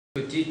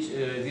to teach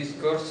these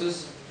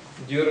courses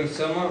during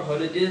summer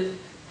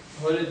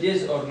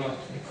holidays or not,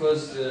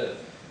 because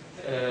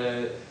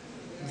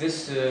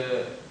this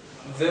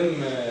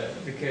them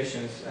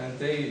vacations, and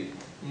they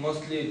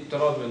mostly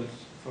travel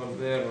for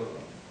their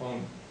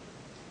home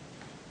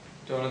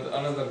to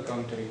another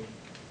country.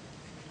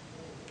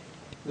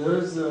 There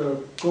is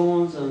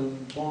cons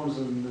and pros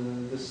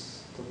in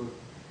this topic.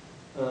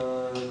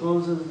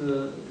 Cons is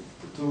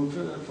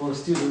for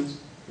students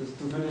is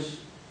to finish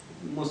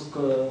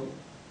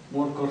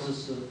more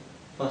courses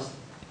fast,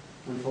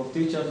 and for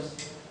teachers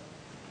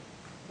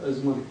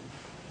is money.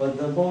 But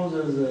the pros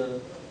is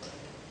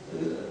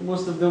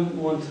most of them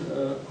want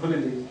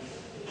holidays,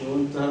 they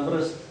want to have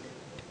rest,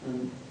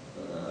 and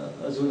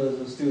as well as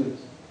the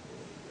students.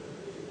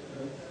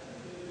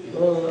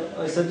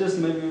 I suggest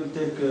maybe you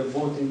take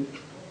voting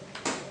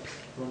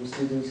from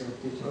students and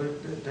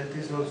teachers. That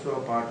is also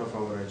a part of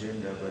our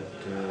agenda,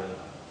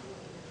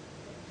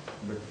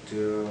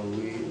 the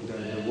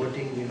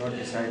voting we not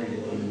decided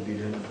it will be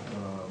done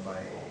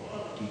by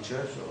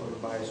teachers or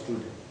by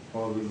students,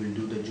 or we will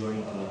do the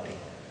joint voting.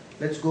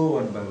 Let's go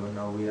one by one.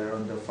 Now we are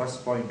on the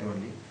first point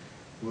only,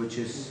 which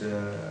is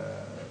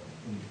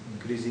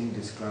increasing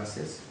these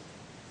classes.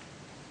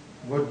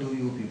 What do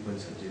you people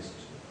suggest?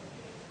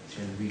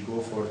 Shall we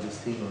go for this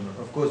thing or not?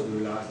 Of course,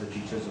 we will ask the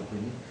teacher's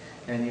opinion,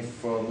 and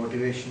if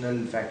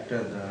motivational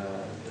factor,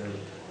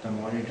 the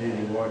monetary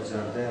rewards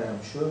are there,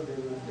 I'm sure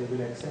they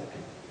will accept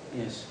it.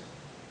 Yes.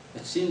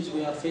 It seems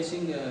we are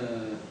facing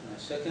a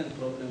second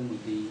problem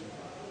with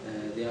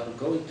they are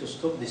going to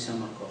stop the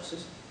summer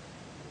courses,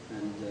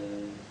 and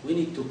we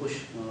need to push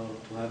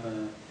to have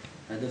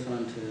a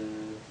different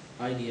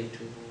idea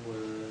to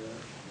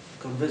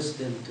convince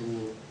them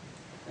to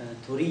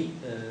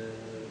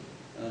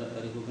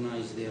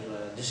recognize their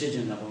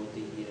decision about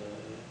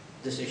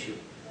this issue.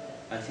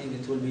 I think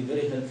it will be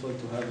very helpful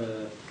to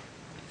have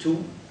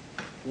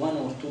one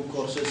or two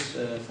courses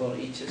for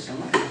each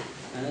summer,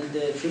 and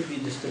it should be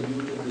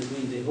distributed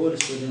between the whole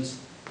students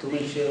to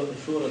make sure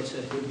it will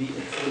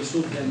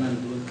suit them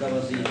and will cover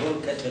the whole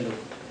catalog.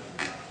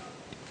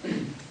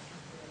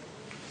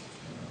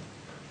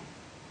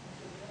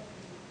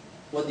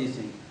 What do you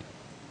think?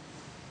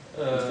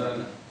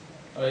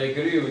 I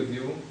agree with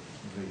you.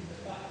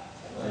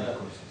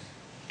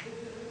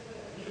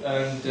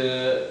 And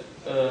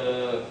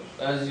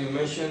as you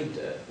mentioned,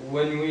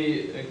 when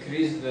we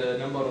increase the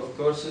number of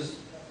courses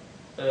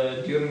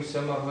during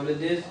summer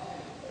holidays,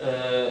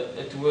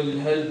 it will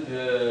help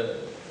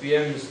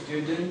PM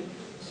students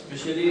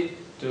especially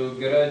to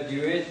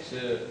graduate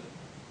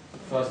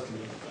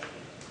fastly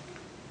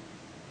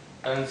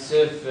and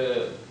save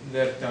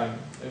their time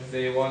if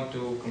they want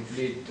to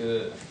complete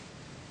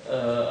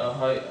a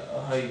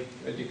high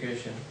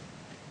education.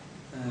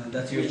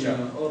 That future.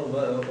 All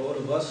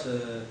of us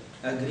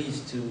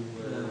agrees to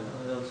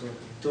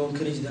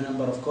increase the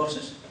number of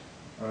courses.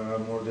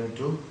 More than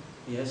 2?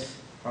 Yes.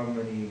 How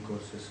many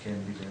courses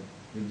can be done?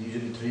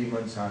 Usually 3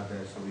 months are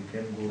there, so we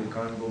can't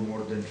go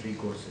more than 3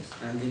 courses.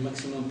 And the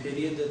maximum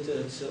period,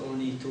 it's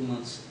only 2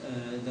 months.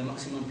 The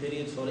maximum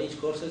period for each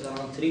course is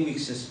around 3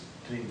 weeks.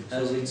 3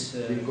 weeks. So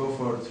we'll go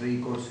for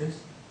 3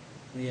 courses?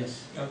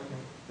 Yes. Okay.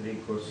 3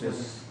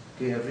 courses.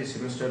 Okay, every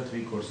semester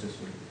 3 courses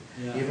will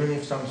be. Yeah. Even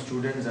if some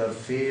students are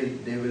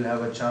failed, they will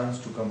have a chance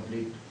to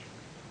complete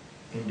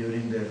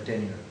during their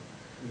tenure.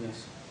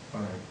 Yes.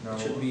 Alright, now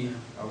should be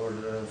our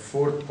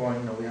fourth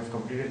point. Now we have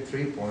completed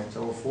 3 points.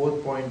 Our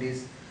fourth point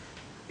is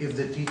if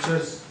the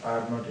teachers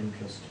are not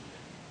interested.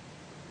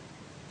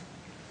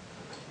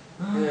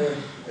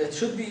 It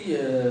should be,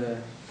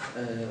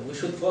 we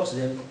should force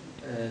them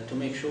to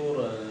make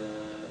sure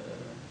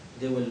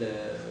they will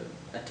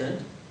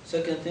attend.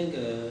 Second thing,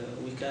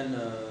 we can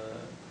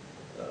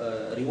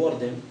reward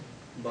them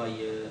by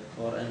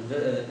or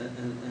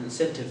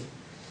incentive,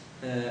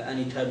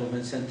 any type of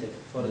incentive.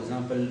 For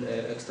example,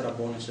 extra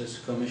bonuses,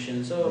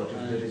 commissions, or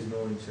there is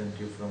no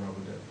incentive from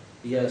Abu Dhabi.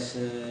 Yes,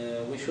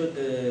 we should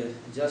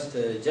just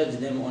judge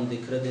them on the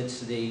credits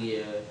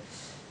they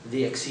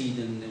exceed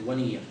in 1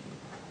 year.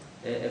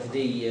 If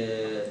they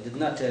did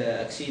not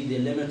exceed the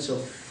limits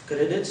of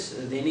credits,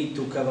 they need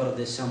to cover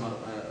the summer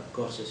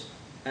courses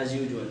as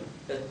usual.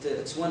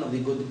 It's one of the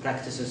good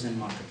practices in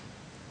market.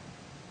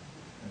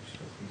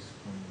 Extra fees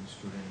from the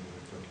student you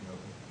were talking about.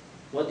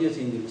 What do you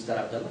think, Mr.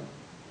 Abdullah?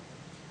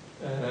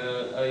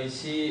 I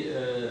see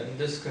in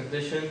this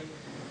condition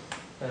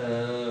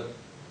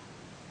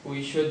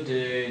we should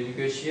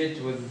negotiate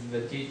with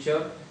the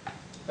teacher,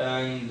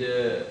 and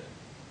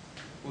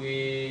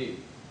we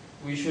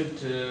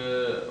should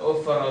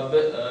offer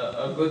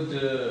a good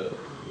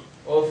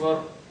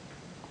offer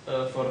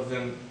for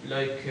them.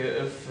 Like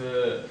if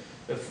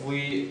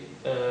we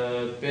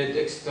paid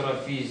extra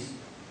fees,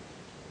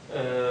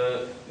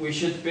 we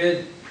should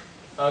pay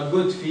a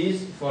good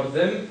fees for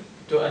them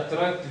to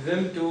attract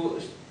them to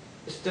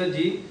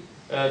study,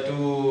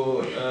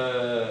 to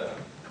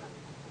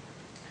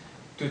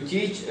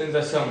teach in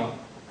the summer.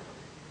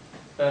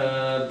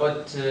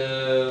 But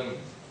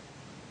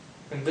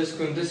in this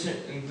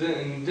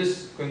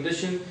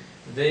condition,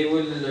 they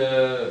will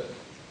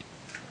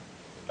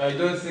I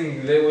don't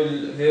think they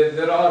will.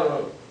 There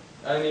are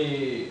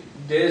any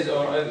days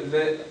or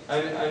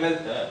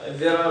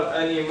there are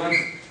any months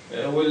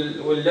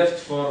will left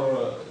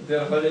for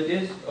their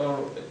holidays,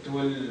 or it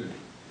will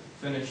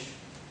finish.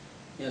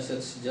 Yes,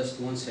 it's just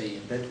once a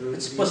year. That will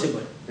It's be-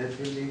 possible. That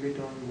will leave it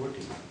on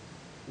voting.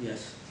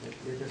 Yes.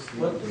 Let us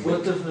leave What, it on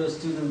what voting. if a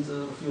student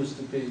refuse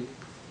to pay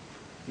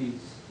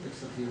fees,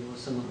 extra fee or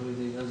summer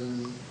holiday, as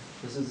in,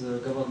 this is a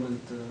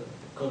government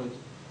college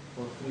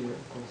for free,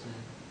 of course,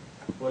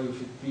 why you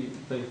should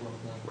pay for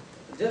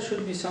that? There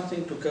should be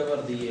something to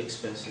cover the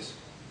expenses.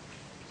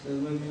 So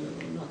maybe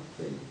not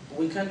pay.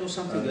 We can do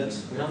something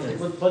else. We have to Yeah.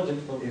 put budget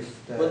for it. If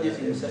the, What do you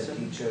think, if Mr. the Hassan?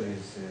 teacher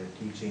is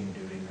teaching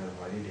during her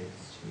holidays,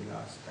 she will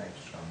ask the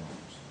extra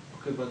amounts.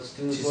 Okay, but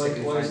students, She's why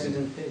sacrificing.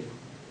 student pay?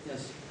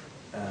 Yes.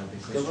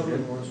 Because Government.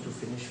 student wants to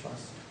finish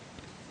fast.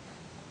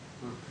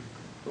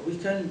 But we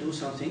can do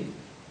something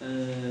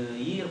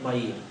year by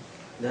year.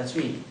 That's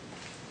mean.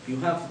 You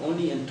have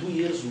only in 2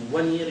 years,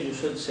 1 year you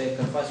should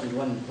sacrifice with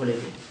one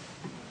holiday.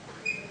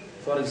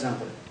 For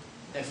example,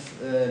 if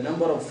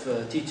number of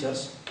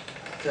teachers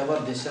cover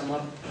the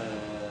summer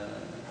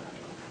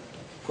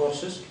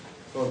courses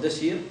for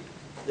this year,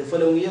 the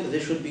following year they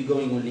should be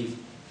going on leave.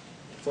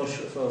 For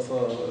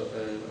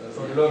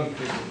Long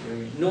period. I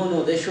mean.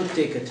 no, they should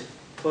take it.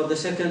 For the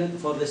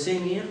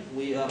same year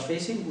we are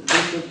facing,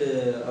 they should,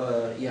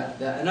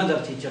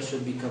 another teacher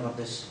should be covered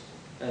this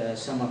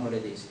summer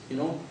holidays. You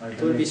know,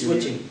 it will be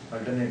switching.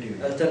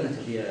 Alternative.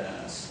 Alternative,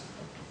 yes.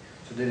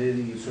 So there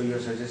is, so you are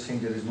suggesting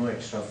there is no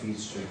extra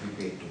fees should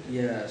be paid to them.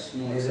 Yes,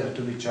 no. Neither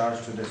to be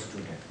charged to the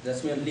student.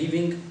 That's mean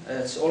leaving.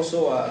 It's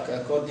also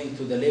according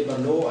to the labor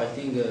law. I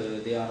think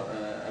they are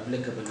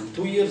applicable. In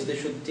 2 years, they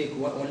should take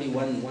only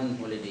one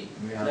holiday.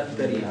 We Not have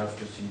per to, we year. have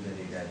to see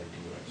the legality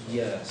also.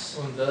 Yes.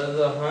 On the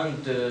other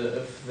hand,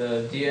 if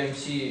the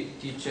DMC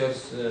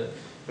teachers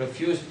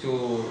refuse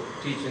to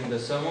teach in the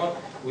summer,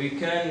 we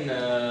can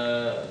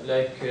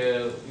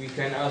we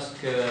can ask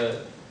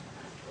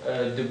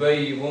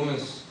Dubai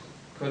Women's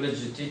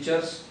College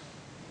teachers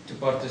to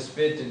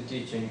participate in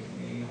teaching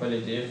in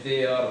holiday if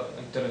they are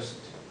interested,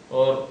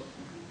 or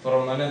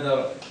from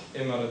another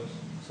emirate.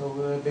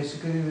 So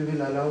basically we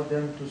will allow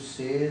them to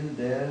save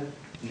their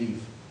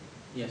leave.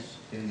 Yes.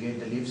 They will get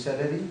the leave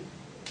salary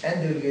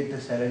and they will get the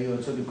salary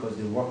also because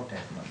they worked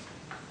that month.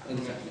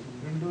 Exactly.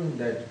 We will do in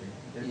that way.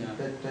 Yeah.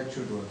 That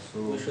should work.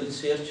 We So should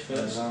search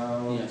first.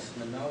 allow Yes.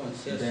 Allow and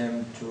search.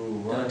 them to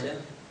work Data.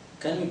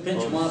 Can we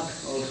benchmark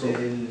or also? sell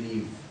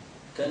leave.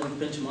 Can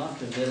we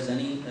benchmark if there is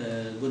any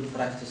good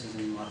practices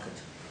in the market?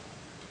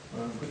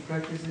 Good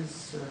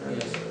practices.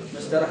 Yes.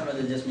 Mr. Ahmed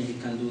Al-Jasmi, he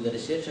can do the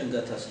research and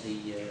get us the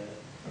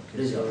Okay,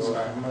 results. so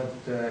Ahmad,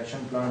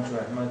 action plan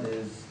to Ahmad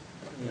is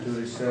to yes.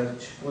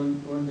 research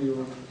When do you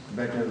want?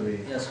 better way,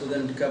 Yes,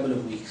 within a couple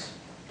of weeks.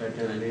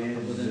 better ways,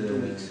 Within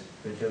 2 weeks.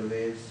 better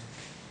ways,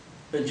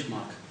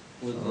 Benchmark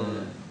with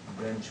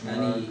benchmark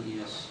any,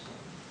 yes,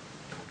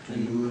 to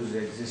use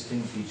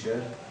existing teacher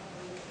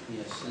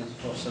and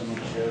for some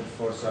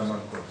for summer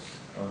course.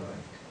 All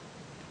right.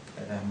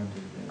 That Ahmad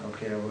will bring.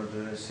 Okay, our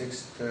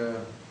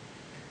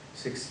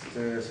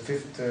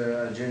fifth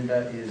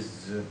agenda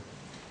is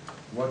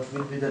what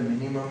will be the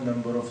minimum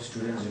number of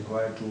students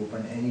required to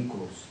open any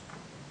course?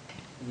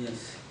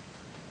 yes.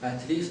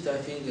 At least I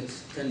think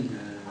it's 10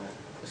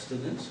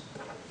 students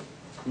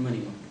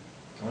minimum.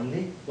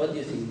 Only? What do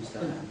you think, Mr.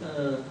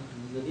 Ahmed?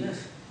 Yes.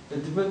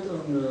 It depends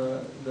on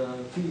the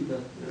fee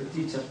that the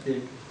teacher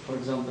take. For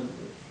example,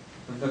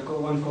 if the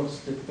one course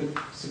they take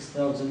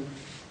 6,000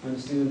 and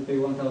the student pay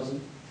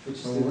 1,000, which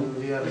So student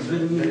we are, is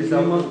that is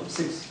minimum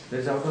 6. that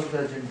is out of the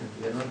agenda.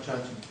 We are not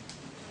charging.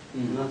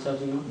 Mm. Not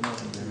charging now? No,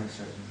 we are not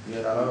charging. We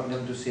are allowing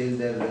them to sell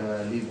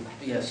their leave.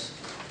 Yes.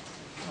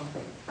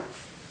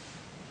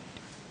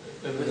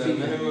 If the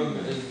minimum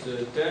is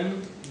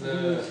 10,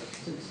 the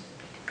 6.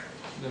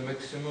 the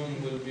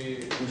maximum will be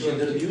We should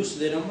 20. reduce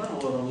the number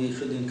or we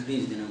should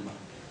increase the number?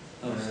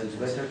 It's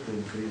better to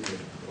increase it.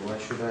 Why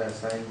should I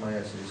assign my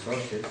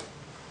resources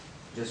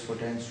just for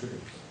 10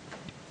 students?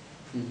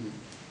 Mhm.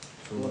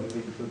 So we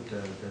will put,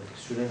 the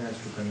student has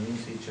to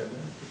convince each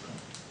other to come.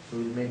 So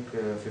we'll make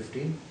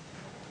 15.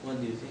 What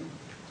do you think?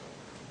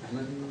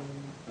 Ahmed?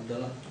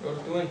 Abdullah? Or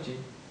 20.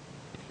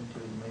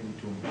 Maybe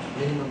too much.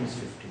 Minimum is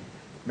 15.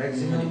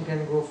 Maximum you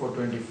can go for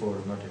 24,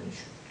 not an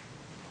issue.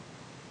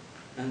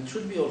 And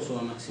should be also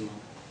a maximum.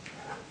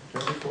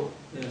 24.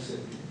 Yes.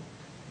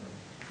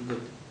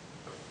 Good.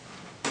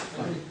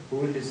 Who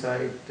will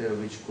decide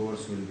which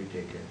course will be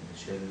taken?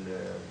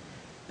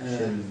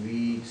 Shall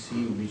we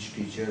see which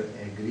teacher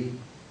agree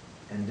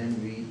and then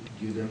we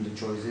give them the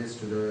choices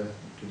to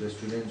the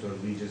students, or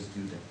we just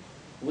give them?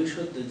 We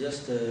should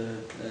just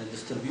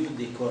distribute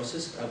the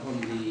courses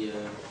upon the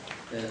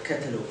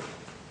catalog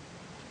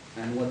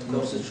and what No.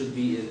 courses should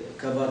be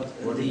covered.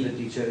 What if the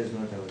teacher is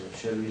not available?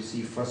 Shall we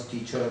see first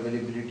teacher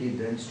availability,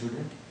 then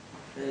student?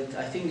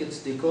 I think it's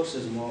the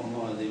courses more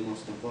the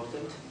most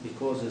important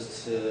because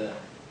it's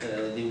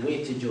the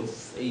weightage of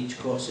each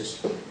courses.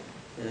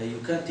 You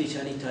can't teach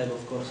any type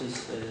of courses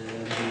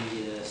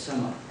in the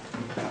summer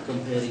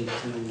comparing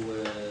to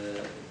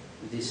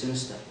this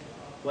semester.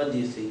 What do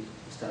you think,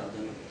 Mr.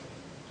 Abdullah?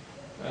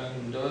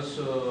 And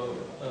also,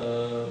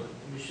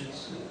 we should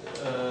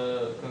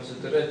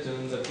consider it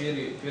in the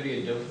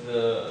period of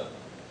the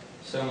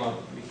summer,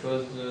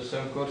 because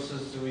some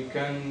courses we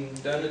can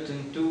done it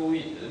in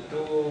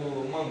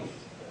 2 months,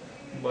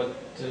 but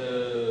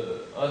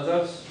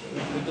others we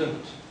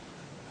couldn't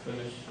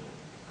finish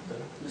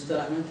them.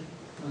 Mr. Ahmed?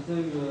 I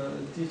think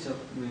teacher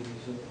maybe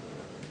should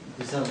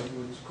decide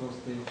which course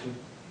they should.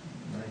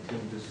 I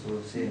think this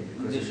was same,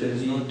 because There if there is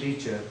should no be-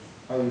 teacher,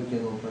 how you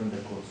can open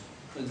the course?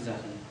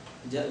 Exactly.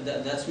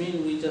 That's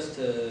mean we just,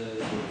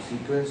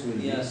 Sequence will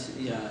be yes,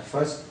 yeah,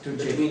 first to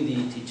check between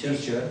the teachers.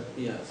 teacher,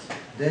 Yes,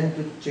 then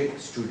to check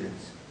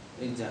students.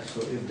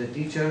 exactly. So if the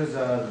teachers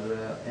are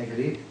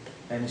agreed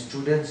and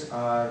students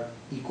are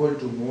equal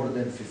to more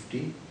than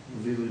 50,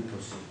 we will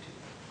proceed.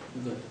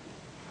 Good,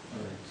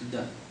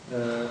 done.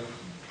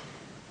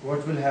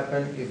 What will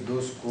happen if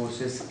those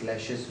courses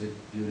clashes with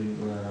during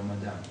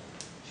Ramadan?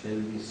 Shall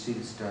we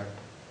still start?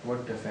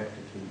 What effect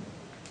it will make?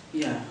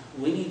 Yeah,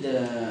 we need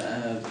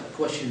a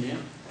questionnaire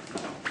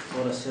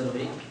for a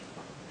survey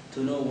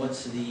to know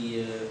what's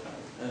the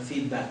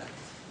feedback.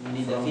 We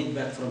need a From-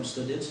 feedback from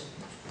students.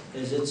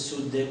 Is it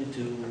suit them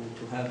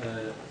to have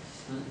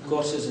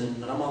courses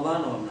in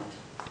Ramadan or not?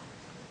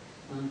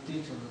 And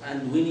teacher.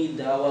 And we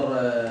need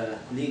our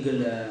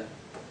legal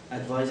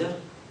advisor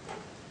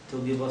to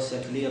give us a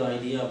clear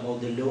idea about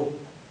the law,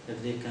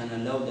 if they can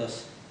allow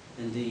us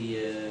in the,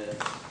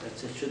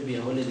 it should be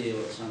a holiday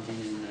or something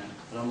in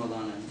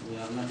Ramadan, and we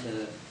are not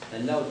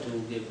allowed to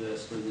give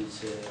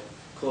students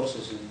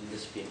courses in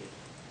this period.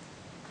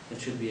 It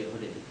should be a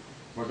holiday.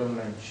 Bottom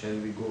line, shall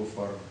we go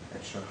for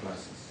extra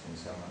classes in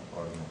summer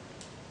or no?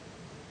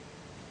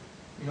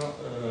 No,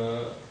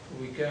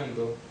 we can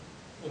go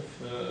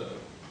if it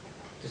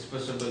is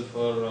possible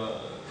for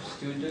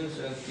students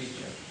and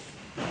teachers.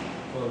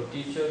 For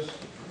teachers,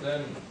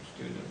 then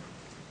students.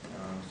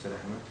 Mr.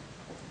 Ahmed,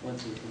 What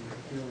do you think?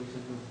 Yeah, we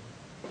should do.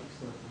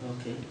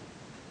 Okay,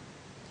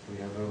 we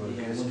have our Yeah,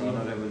 guest, what do you-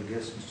 honorable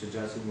guest, Mr.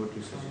 Jasim, what do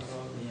you suggest?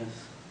 yes.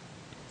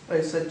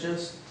 I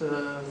suggest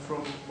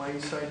from my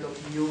side of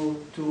view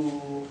to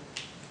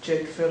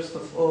check first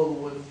of all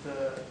with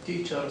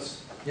teachers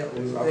Yeah,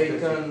 if they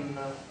can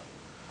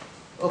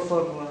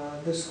offer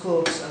this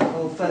course and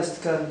how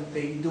fast can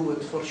they do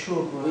it for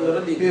sure. We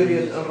already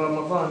Period did. in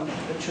Ramadan,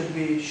 it should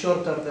be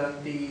shorter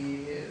than the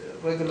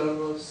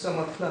regular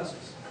summer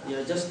classes.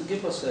 Yeah, just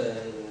give us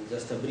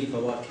just a brief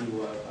about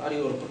you. Are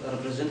you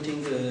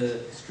representing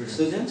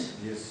students?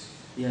 Yes.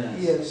 Yes.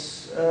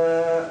 Yes, I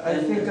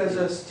And think as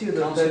a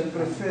student,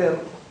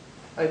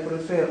 I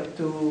prefer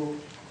to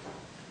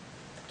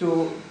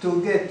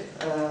get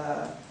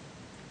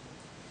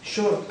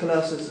short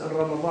classes in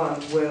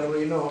Ramadan where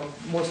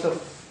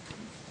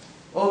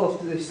all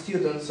of the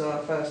students are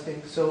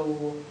fasting,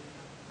 so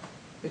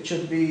it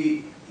should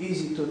be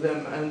easy to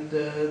them, and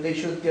they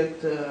should get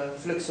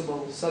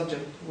flexible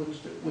subject,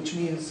 which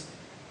means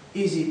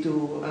easy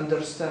to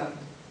understand.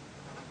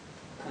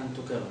 And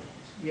to cover.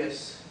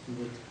 Yes.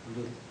 Good,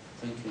 good.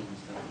 Thank you,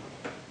 Mr.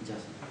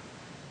 Jason.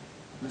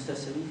 Mr.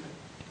 Sadiq?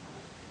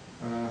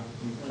 I'm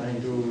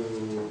trying to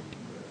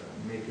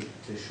make it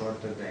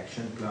shorter, the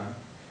action plan.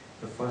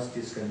 The first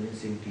is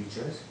convincing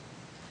teachers,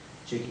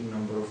 checking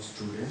number of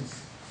students,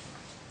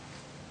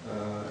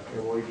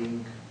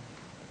 avoiding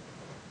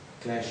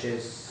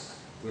clashes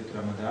with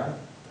Ramadan,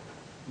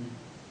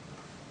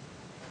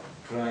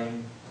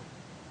 trying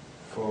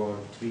for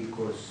 3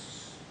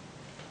 courses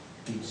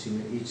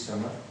each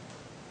summer,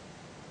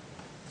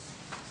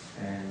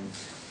 and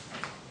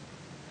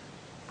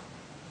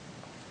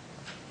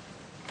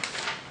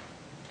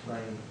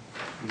trying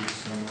each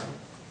summer,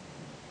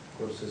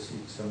 courses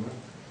each summer,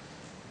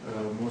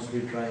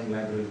 mostly trying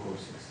library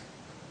courses.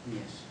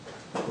 Yes,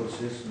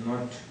 Courses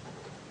not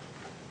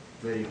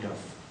very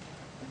tough.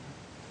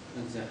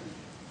 exactly.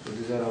 So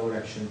these are our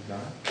action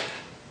plan,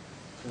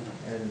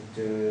 Correct. and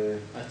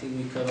I think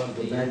we covered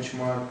the the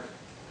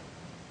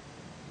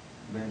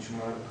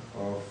benchmark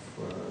of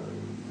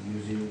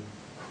using,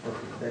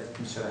 okay, that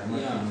Mr. Ahmad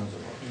Yeah. knows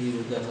about. He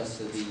will get us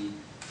the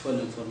full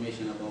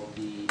information about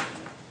the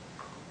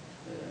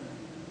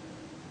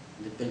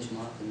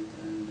benchmark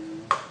and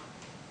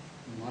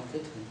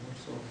market, and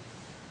also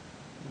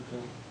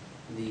Okay.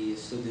 the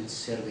student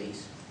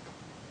surveys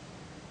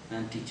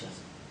and teachers.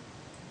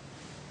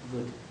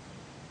 Good.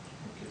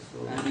 Okay, so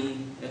Any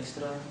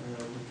extra we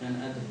can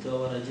add to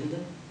our agenda?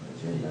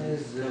 agenda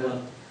is,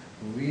 Cover.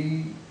 we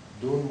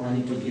don't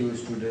mind to Anybody? give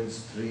students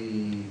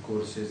 3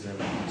 courses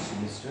each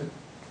semester,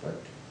 but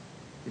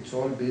it's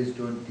all based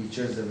on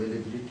teachers'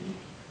 availability,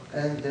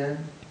 and then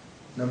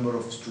number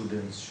of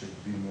students should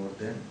be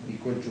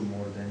equal to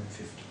more than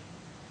 50.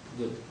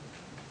 Good.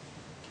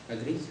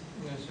 Agrees?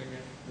 Yes,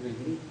 again.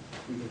 Agree?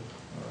 Good.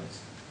 All right.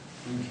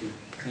 Thank you.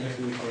 Thank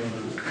you for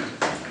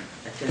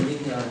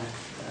attending and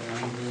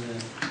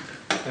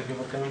Thank you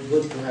for coming.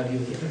 good to have you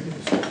here.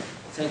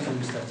 Thank you,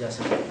 Mr.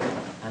 Jasim. A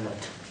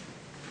lot.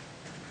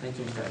 Thank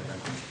you, Mr. Adnan.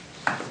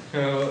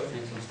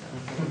 Thank you, Mr.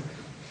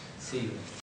 See you.